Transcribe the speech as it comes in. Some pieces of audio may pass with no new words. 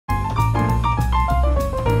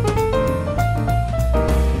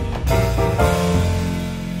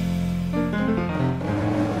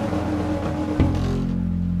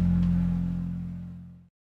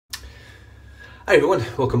Hi everyone,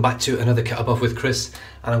 welcome back to another Cut Above with Chris,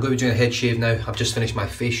 and I'm going to be doing a head shave now. I've just finished my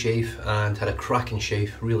face shave and had a cracking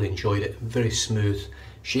shave, really enjoyed it, very smooth.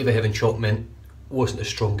 Shave of Heaven Chalk Mint wasn't the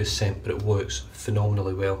strongest scent, but it works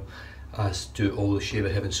phenomenally well, as do all the Shave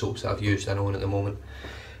of Heaven soaps that I've used and own at the moment.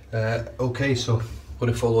 Okay, so I'm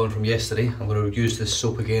going to follow on from yesterday. I'm going to use this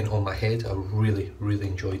soap again on my head. I really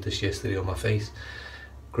enjoyed this yesterday on my face.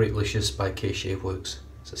 Grapelicious by Worx.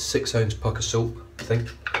 It's a 6 ounce pack of soap, I think.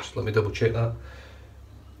 Just let me double check that.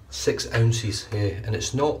 6 ounces, yeah, and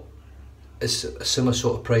it's a similar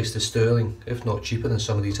sort of price to Sterling, if not cheaper than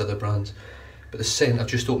some of these other brands. But the scent, I've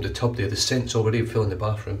just opened the tub there, the scent's already filling the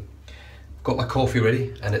bathroom. Got my coffee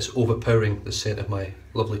ready and it's overpowering the scent of my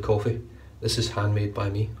lovely coffee. This is handmade by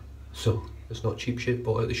me, so it's not cheap shit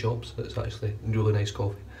bought at the shops, it's actually really nice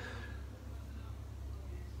coffee.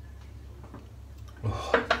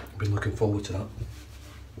 Oh, I've been looking forward to that.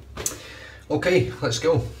 Okay, let's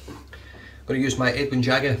go. I'm going to use my Edwin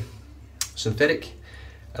Jagger synthetic,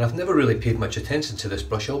 and I've never really paid much attention to this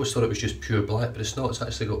brush. I always thought it was just pure black, but it's not. It's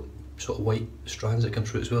actually got sort of white strands that come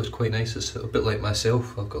through as well. It's quite nice. It's a bit like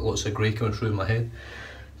myself. I've got lots of grey coming through in my head.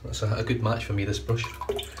 So that's a good match for me, this brush.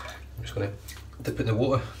 I'm just going to dip it in the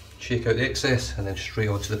water, shake out the excess, and then straight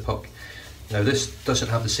onto the puck. Now this doesn't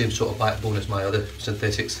have the same sort of backbone as my other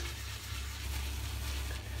synthetics,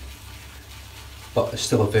 but it's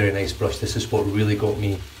still a very nice brush. This is what really got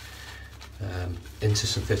me into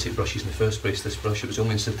synthetic brushes in the first place. This brush, it was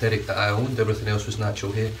only synthetic that I owned, everything else was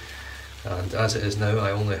natural hair, and as it is now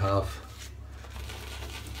I only have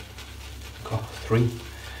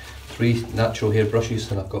three natural hair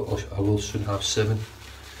brushes, and I will soon have 7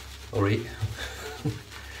 or 8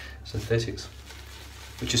 synthetics,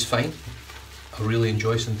 which is fine. I really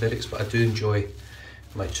enjoy synthetics, but I do enjoy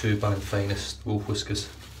my 2 band finest wolf whiskers.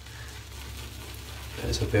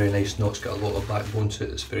 It's a very nice knot, it's got a lot of backbone to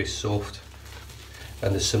it, it's very soft.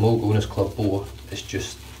 And the Simog Owners Club boar is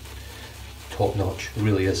just top notch, it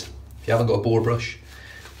really is. If you haven't got a boar brush,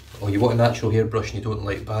 or you want a natural hair brush and you don't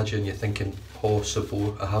like badger and you're thinking horse or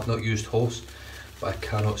boar, I have not used horse, but I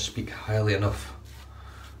cannot speak highly enough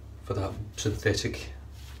for that synthetic,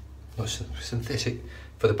 not synthetic,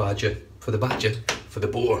 for the badger, for the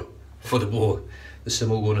boar, the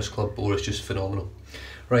Simog Owners Club boar is just phenomenal.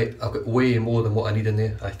 Right, I've got way more than what I need in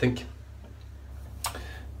there, I think.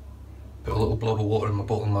 Put a little blob of water in my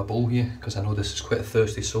bottle in my bowl here, because I know this is quite a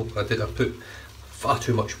thirsty soap. I put far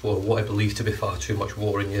too much water, what I believe to be far too much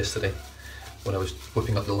water in yesterday when I was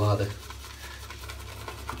whipping up the lather,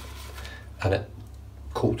 and it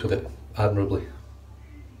coped with it admirably.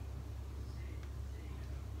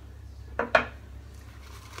 Just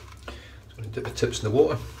going to dip the tips in the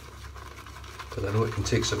water, because I know it can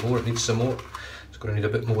take some more, it needs some more. It's going to need a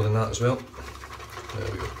bit more than that as well.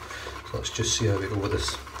 There we go. So let's just see how we go with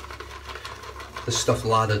this. This stuff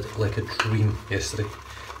lathered like a dream yesterday,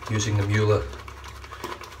 using the Mueller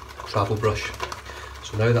travel brush.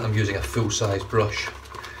 So now that I'm using a full-size brush,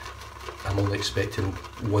 I'm only expecting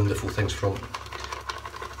wonderful things from it.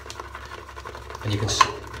 And you can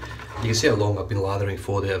see how long I've been lathering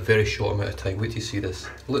for there, a very short amount of time. Wait till you see this.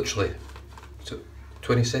 Literally, so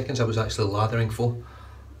 20 seconds I was actually lathering for.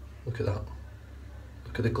 Look at that.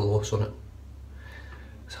 Look at the gloss on it.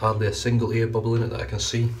 There's hardly a single air bubble in it that I can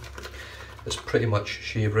see. It's pretty much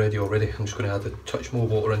shave ready already. I'm just going to add a touch more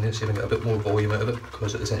water in there, so I can get a bit more volume out of it,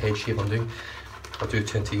 because it is a head shave I'm doing. I do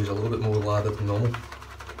tend to use a little bit more lather than normal.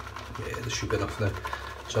 Yeah, this should be enough now.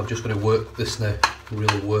 So I'm just going to work this now,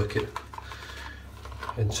 really work it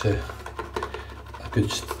into a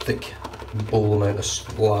good thick bowl amount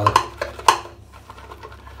of lather.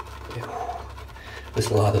 Yeah. This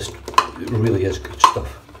lather really is good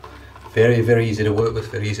stuff. Very easy to work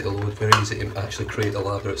with, very easy to load, very easy to actually create the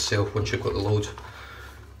lather itself once you've got the load.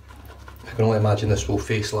 I can only imagine this will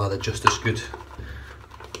face lather just as good.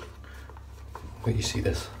 Wait, you see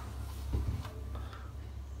this?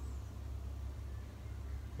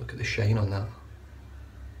 Look at the shine on that.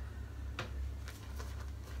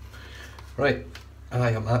 Right,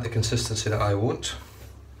 I am at the consistency that I want.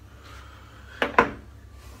 I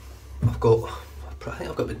think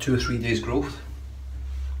I've got about 2 or 3 days growth.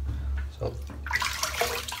 So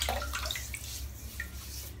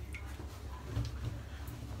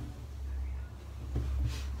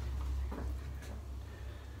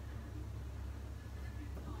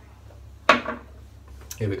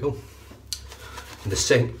here we go. And the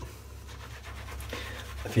scent,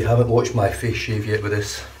 if you haven't watched my face shave yet with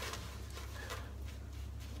this,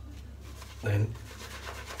 then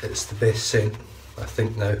it's the best scent I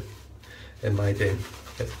think now in my den.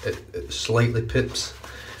 It slightly pips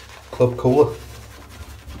Club Cola.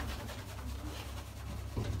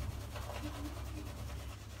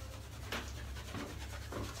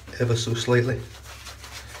 ever so slightly.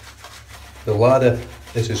 The lather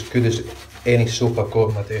is as good as any soap I've got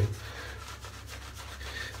in my den.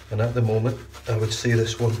 And at the moment, I would say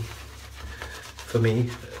this one, for me,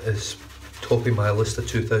 is topping my list of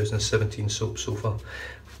 2017 soaps so far.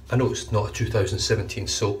 I know it's not a 2017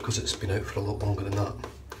 soap because it's been out for a lot longer than that.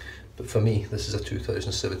 But for me, this is a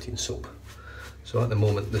 2017 soap. So at the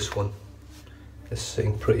moment, this one is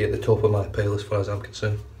sitting pretty at the top of my pile as far as I'm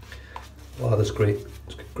concerned. Lather's great,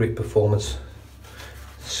 it's got great performance.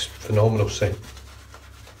 It's phenomenal scent.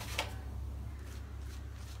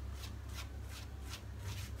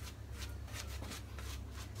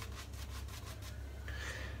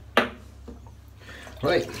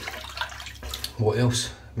 Right, what else?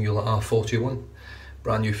 Mueller R41,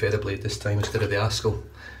 brand new feather blade this time instead of the Askell.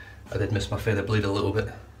 I did miss my feather blade a little bit.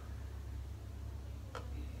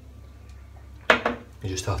 You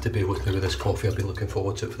just have to bear with me with this coffee, I've been looking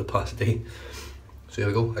forward to it for the past day. So here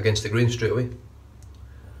we go, against the grain straight away.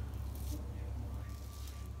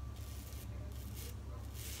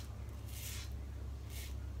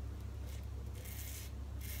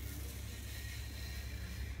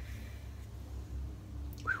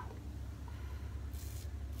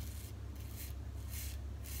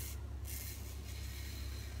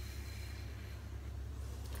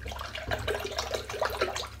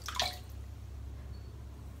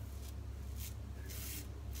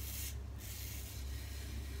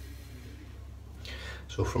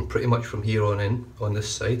 So from pretty much from here on in, on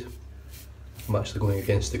this side, I'm actually going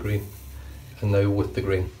against the grain, and now with the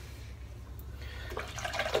grain.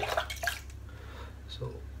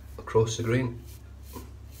 So across the grain,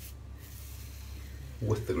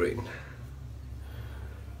 with the grain,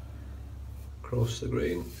 across the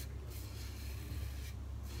grain,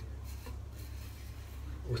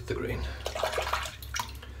 with the grain,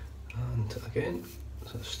 and again,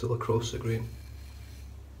 so it's still across the grain.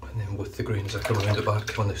 And then with the grain as I come around the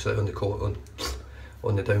back on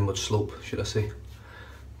the downward slope, should I say.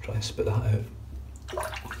 Try and spit that out.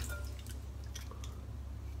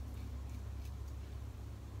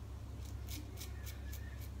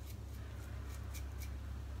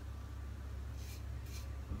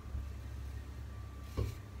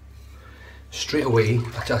 Straight away,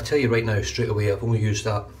 I tell you right now, straight away, I've only used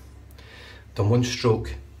that, done one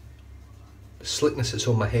stroke. The slickness that's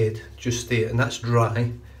on my head, just there, and that's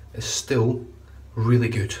dry. Is still really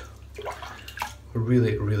good.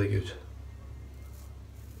 Really, really good.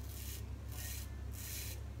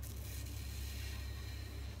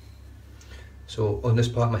 So on this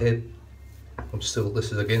part of my head, this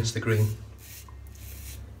is against the grain.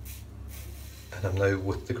 And I'm now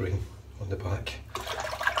with the grain on the back.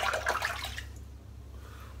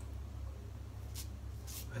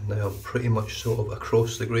 And now I'm pretty much sort of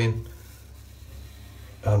across the grain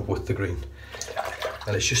and with the grain.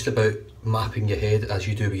 And it's just about mapping your head as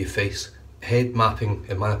you do with your face. Head mapping,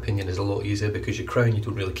 in my opinion, is a lot easier because your crown you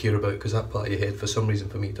don't really care about, because that part of your head, for some reason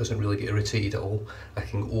for me, doesn't really get irritated at all. I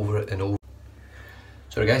can go over it and over.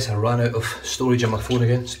 Sorry guys, I ran out of storage on my phone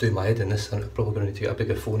again. It's doing my head in this, and I'm probably going to need to get a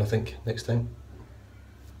bigger phone, I think, next time.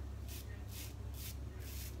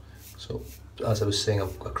 So, as I was saying, I'm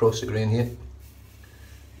across the grain here,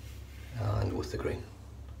 and with the grain.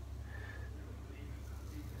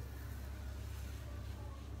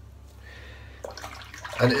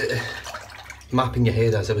 And mapping your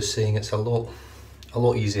head, as I was saying, it's a lot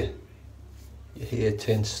easier. Your hair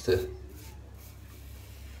tends to,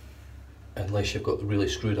 unless you've got really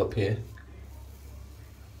screwed up here,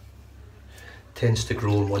 tends to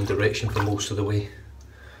grow in one direction for most of the way.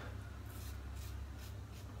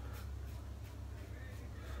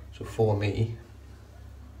 So for me,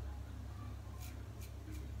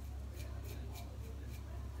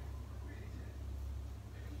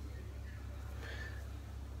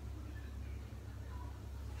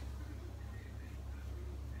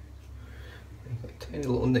 tiny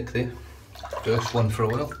little nick there, first one for a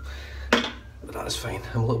while, but that's fine.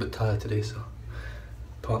 I'm a little bit tired today, so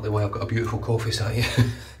partly why I've got a beautiful coffee sat here,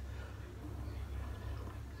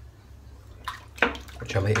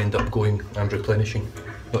 which I might end up going and replenishing,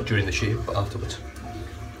 not during the shave, but afterwards.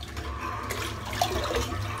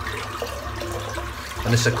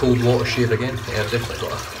 And this is a cold water shave again. Yeah, I've definitely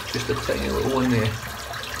got just a tiny little one there.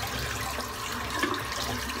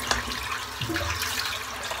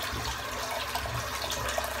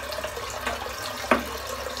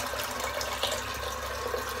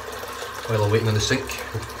 While I'm waiting on the sink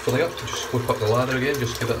filling up, just whip up the lather again,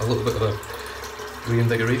 just give it a little bit of a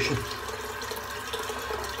reinvigoration.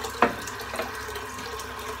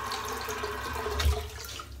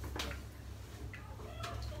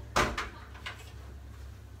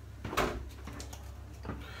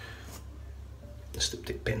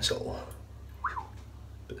 styptic pencil.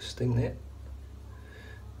 Bit of sting there.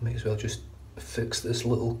 Might as well just fix this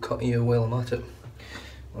little cut here while I'm at it,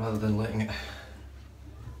 rather than letting it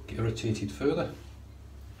get irritated further.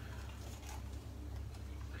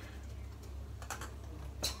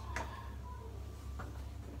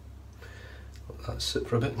 Let that sit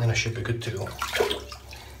for a bit and then I should be good to go.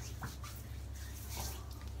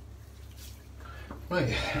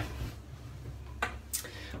 Right,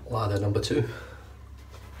 lather number 2.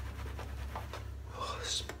 Oh,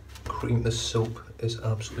 this soap is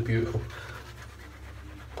absolutely beautiful.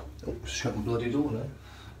 Oh, shutting bloody door now.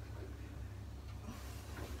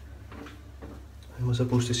 How was I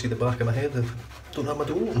supposed to see the back of my head if I don't have my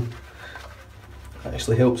door open? That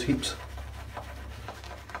actually helps heaps.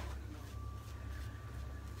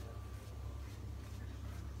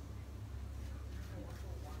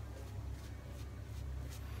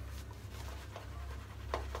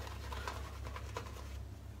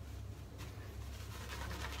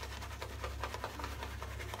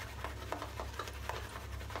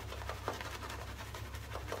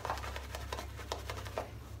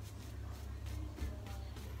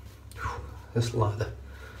 This lather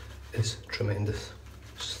is tremendous.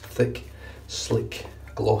 It's thick, slick,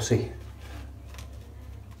 glossy.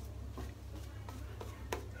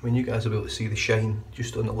 I mean, you guys will be able to see the shine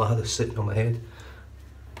just on the lather sitting on my head.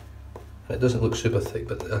 And it doesn't look super thick,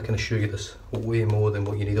 but I can assure you there's way more than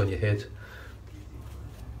what you need on your head.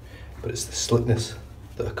 But it's the slickness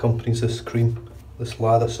that accompanies this cream, this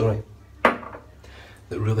lather, sorry,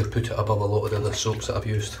 that really put it above a lot of the other soaps that I've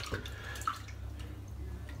used.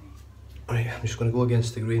 Right, I'm just going to go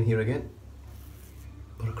against the grain here again,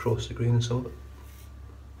 or across the grain and some of it,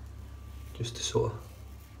 just to sort of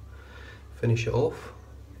finish it off.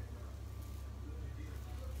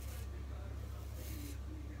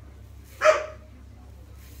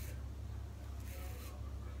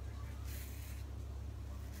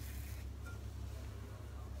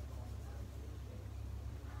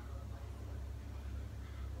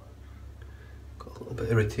 Got a little bit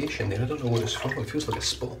of irritation there, I don't know what it's from, it feels like a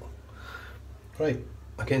spot. Right,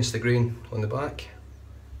 against the grain on the back.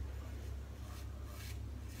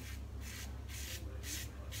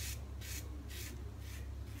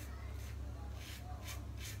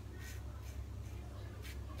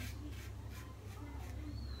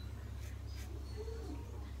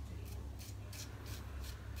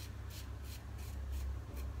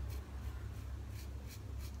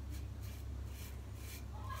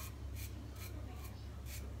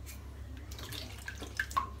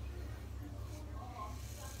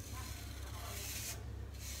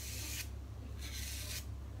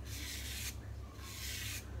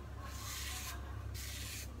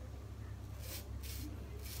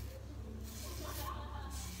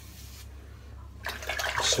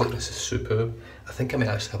 Slickness is superb. I think I may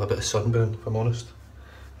actually have a bit of sunburn, if I'm honest.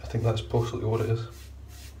 I think that's possibly what it is.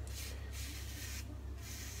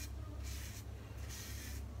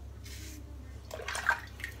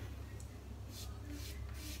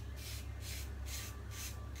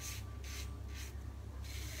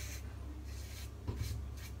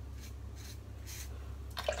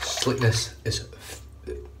 Slickness is,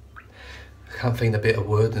 I can't find a better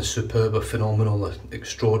word than superb or phenomenal or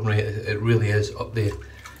extraordinary. It really is up there,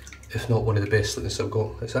 if not one of the best slickness I've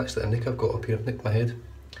got. It's actually a nick I've got up here. I've nicked my head.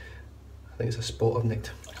 I think it's a spot I've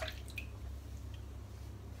nicked.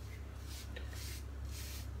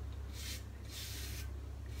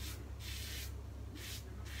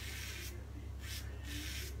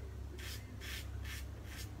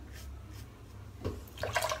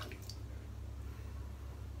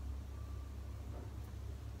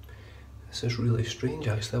 This is really strange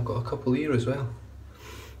actually. I've got a couple here as well.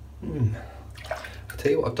 I'll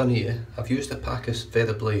tell you what I've done here. I've used a pack of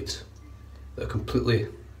feather blades that are completely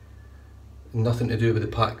nothing to do with the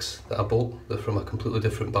packs that I bought. They're from a completely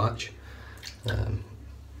different batch.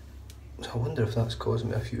 So I wonder if that's causing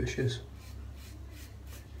me a few issues.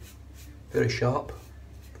 Very sharp,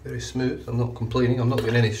 very smooth. I'm not complaining. I'm not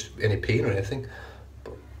getting any pain or anything,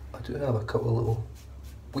 but I do have a couple of little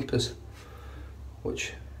weepers,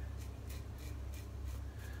 which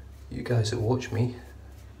you guys that watch me,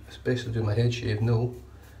 especially do my head shave, know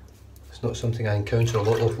it's not something I encounter a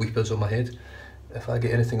lot of, weepers on my head. If I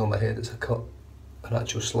get anything on my head, it's a cut, an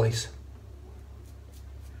actual slice.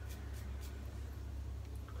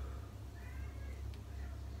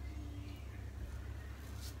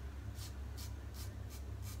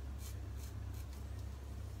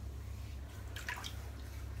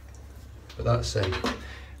 But that's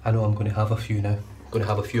I know I'm going to have a few now. I'm going to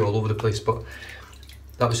have a few all over the place, but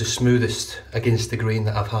that was the smoothest against the grain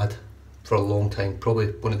that I've had for a long time, probably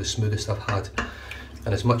one of the smoothest I've had.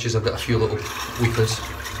 And as much as I've got a few little weepers,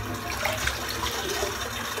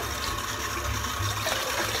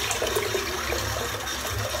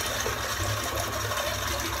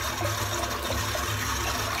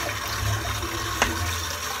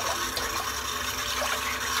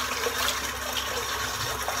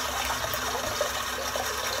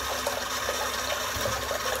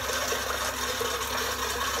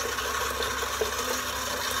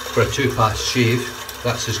 for a 2-pass shave,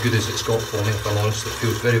 that's as good as it's got for me, if I'm honest. It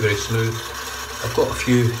feels very, very smooth. I've got a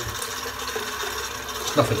few,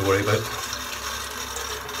 it's nothing to worry about.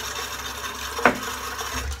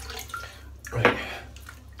 Right.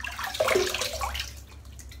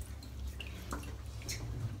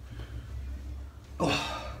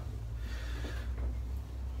 Oh.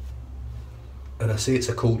 And I say it's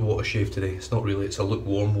a cold water shave today. It's not really, it's a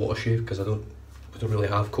lukewarm water shave, because we don't really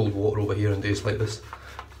have cold water over here on days like this.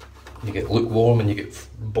 You get lukewarm and you get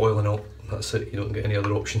boiling up, that's it, you don't get any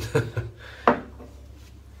other option.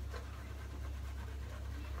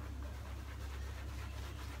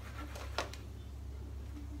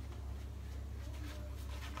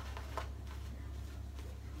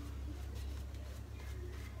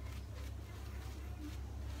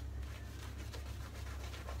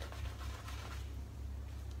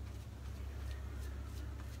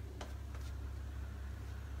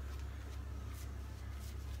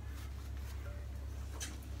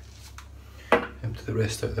 Empty the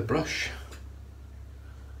rest out of the brush.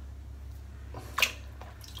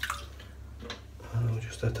 And I'll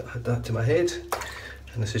just add that to my head,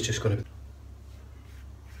 and this is just going to be...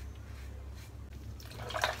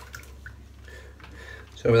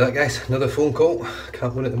 Sorry about that, guys, another phone call,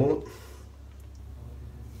 can't win at the moment.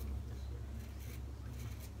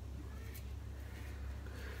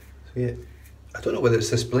 So yeah, I don't know whether it's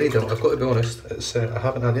this blade, I've got to be honest, it's, I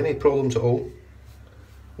haven't had any problems at all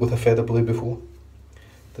with a feather blade before.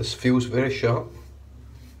 This feels very sharp,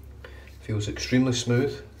 feels extremely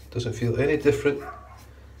smooth, doesn't feel any different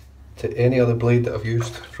to any other blade that I've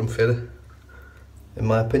used from Feather, in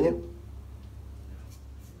my opinion.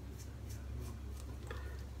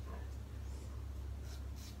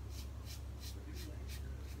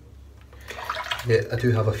 Yeah, I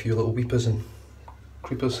do have a few little weepers and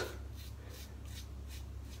creepers.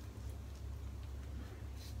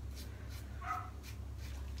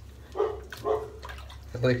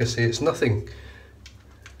 Like I say, it's nothing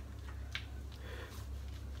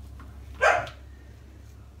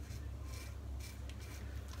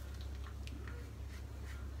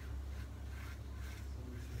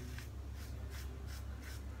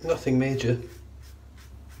major.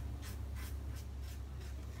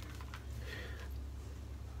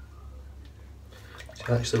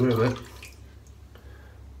 So actually, where am I?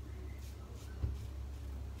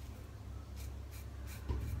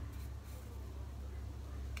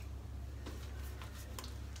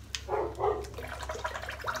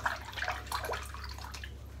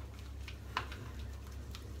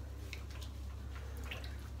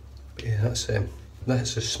 Yeah,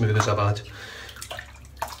 that's as smooth as I've had,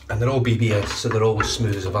 and they're all BBS, so they're all as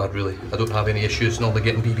smooth as I've had really. I don't have any issues normally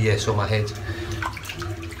getting BBS on my head.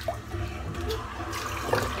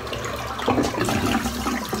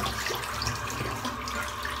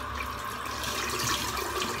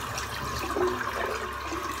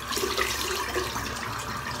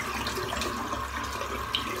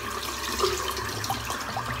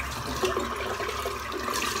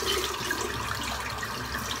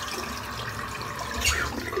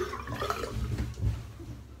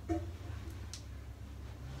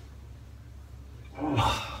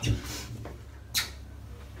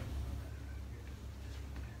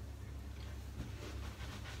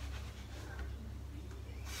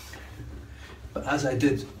 But as I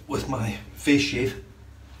did with my face shave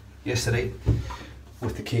yesterday,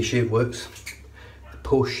 with the K-Shave Worx, the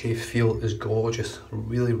post-shave feel is gorgeous,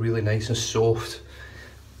 really, really nice and soft.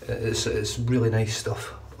 It's really nice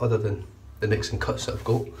stuff, other than the nicks and cuts that I've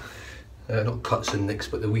got. Not cuts and nicks,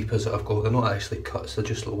 but the weepers that I've got, they're not actually cuts, they're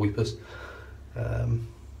just little weepers.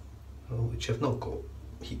 Which I've not got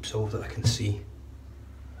heaps of that I can see.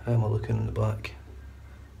 How am I looking in the back?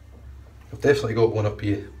 I've definitely got one up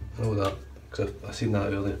here, I know that, because I've seen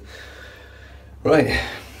that earlier. Right,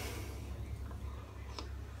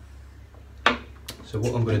 so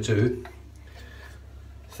what I'm going to do,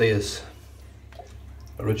 Thea's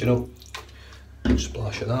original,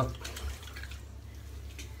 splash of that,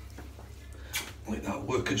 let that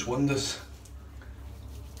work its wonders.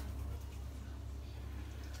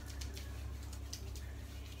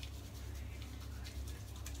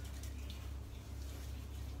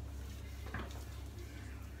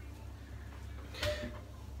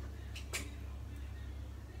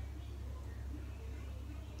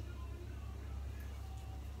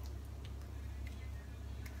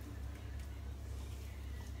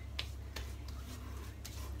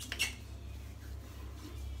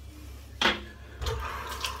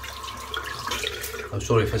 I'm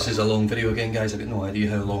sorry if this is a long video again, guys. I've got no idea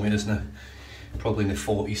how long it is now. Probably in the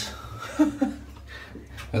 40s.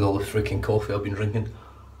 With all the freaking coffee I've been drinking.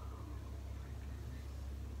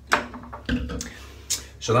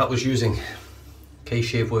 So that was using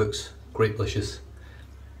Worx Grapelicious.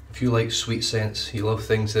 If you like sweet scents, you love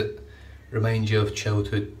things that remind you of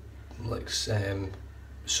childhood, like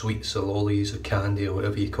sweets or lollies or candy or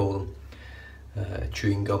whatever you call them,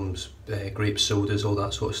 chewing gums, grape sodas, all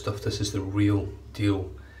that sort of stuff. This is the real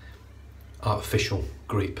deal artificial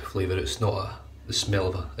grape flavour. It's not the smell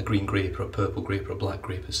of a green grape or a purple grape or a black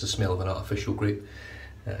grape. It's the smell of an artificial grape,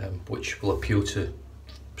 which will appeal to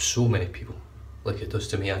so many people, like it does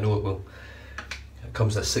to me. I know it will. It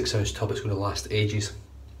comes in a 6-ounce tub. It's going to last ages.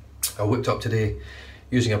 I whipped up today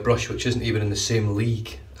using a brush which isn't even in the same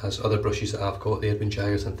league as other brushes that I've got, the Edwin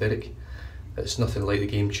Jagger Synthetic. It's nothing like the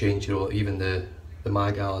Game Changer or even the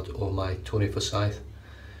Magard or my Tony Forsyth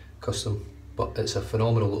Custom, but it's a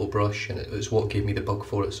phenomenal little brush, and it's what gave me the bug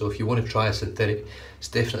for it. So if you want to try a synthetic, it's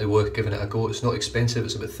definitely worth giving it a go. It's not expensive.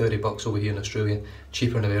 It's about 30 bucks over here in Australia,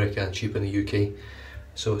 cheaper in America and cheaper in the UK.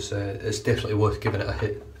 So it's definitely worth giving it a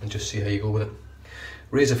hit and just see how you go with it.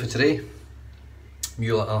 Razor for today,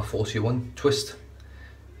 Mueller R41 Twist.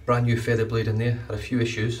 Brand new feather blade in there. Had a few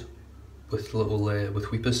issues with little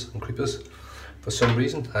with weepers and creepers for some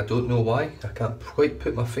reason. I don't know why. I can't quite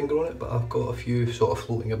put my finger on it, but I've got a few sort of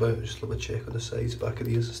floating about. Just have a check on the sides, back of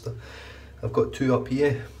the ears and stuff. I've got 2 up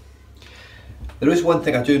here. There is one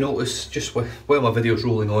thing I do notice, just while my video's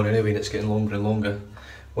rolling on anyway and it's getting longer and longer.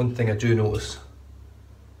 One thing I do notice,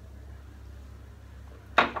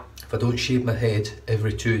 if I don't shave my head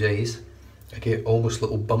every 2 days, I get almost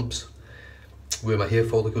little bumps where my hair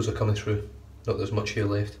follicles are coming through. Not there's much hair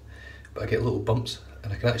left, but I get little bumps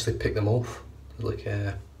and I can actually pick them off. Like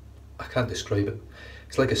I can't describe it.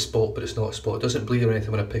 It's like a spot, but it's not a spot. It doesn't bleed or anything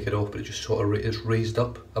when I pick it off, but it just sort of is raised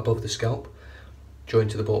up above the scalp, joined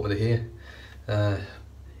to the bottom of the hair.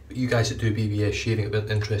 You guys that do BBS shaving, it'd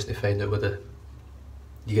be interesting to find out whether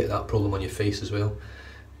you get that problem on your face as well.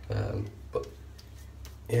 But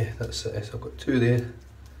yeah, that's it. So I've got 2 there.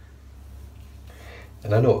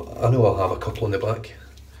 And I know I'll have a couple on the back,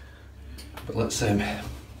 but let's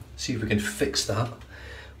see if we can fix that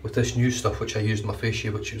with this new stuff which I used in my face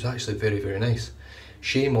shave, which was actually very, very nice.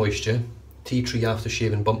 Shea Moisture, Tea Tree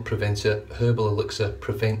Aftershave and Bump Preventer, Herbal Elixir,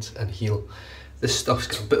 Prevent and Heal. This stuff's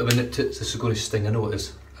got a bit of a nip to it. This is going to sting, I know it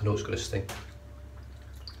is. I know it's going to sting.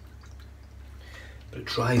 But it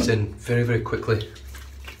dries in very, very quickly.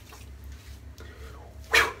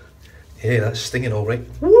 Yeah, that's stinging all right.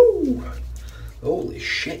 Woo! Holy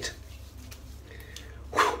shit.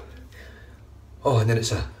 Oh, and then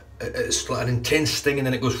it's like an intense sting, and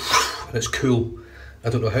then it goes and it's cool. I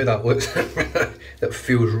don't know how that works. That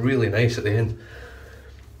feels really nice at the end.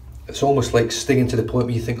 It's almost like stinging to the point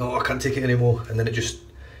where you think, oh, I can't take it anymore, and then it just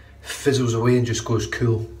fizzles away and just goes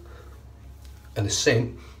cool. And the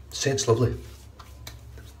scent's lovely.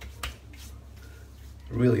 It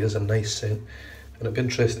really is a nice scent, and it'd be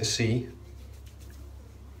interesting to see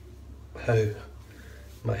how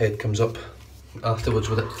my head comes up afterwards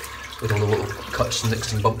with it, with all the little cuts and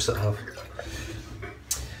nicks and bumps that I have.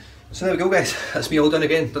 So there we go, guys, that's me all done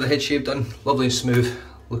again. Got the head shave done, lovely and smooth.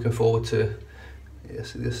 Looking forward to, yeah,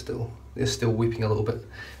 see they're still weeping a little bit.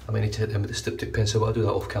 I may need to hit them with the styptic pencil, but I'll do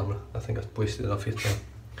that off camera. I think I've wasted enough of your time.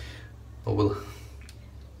 Or will I?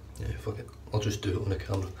 Yeah, fuck it, I'll just do it on the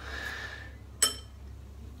camera.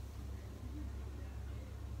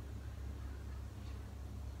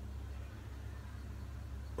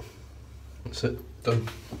 That's it, done.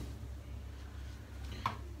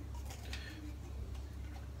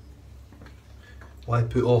 Why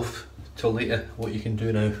put off till later what you can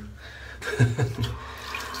do now? And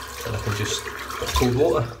I can just put cold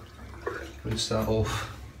water, rinse that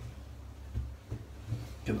off,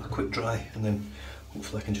 give it a quick dry, and then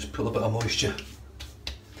hopefully I can just pull a bit of moisture.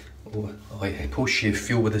 Oh yeah, post shave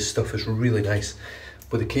feel with this stuff is really nice.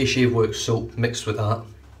 With the Worx soap mixed with that,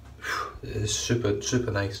 it is super,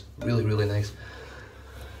 super nice. Really, really nice.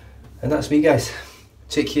 And that's me, guys.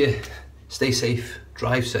 Take care, stay safe,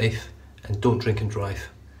 drive safe, and don't drink and drive.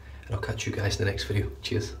 And I'll catch you guys in the next video.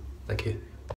 Cheers. Thank you.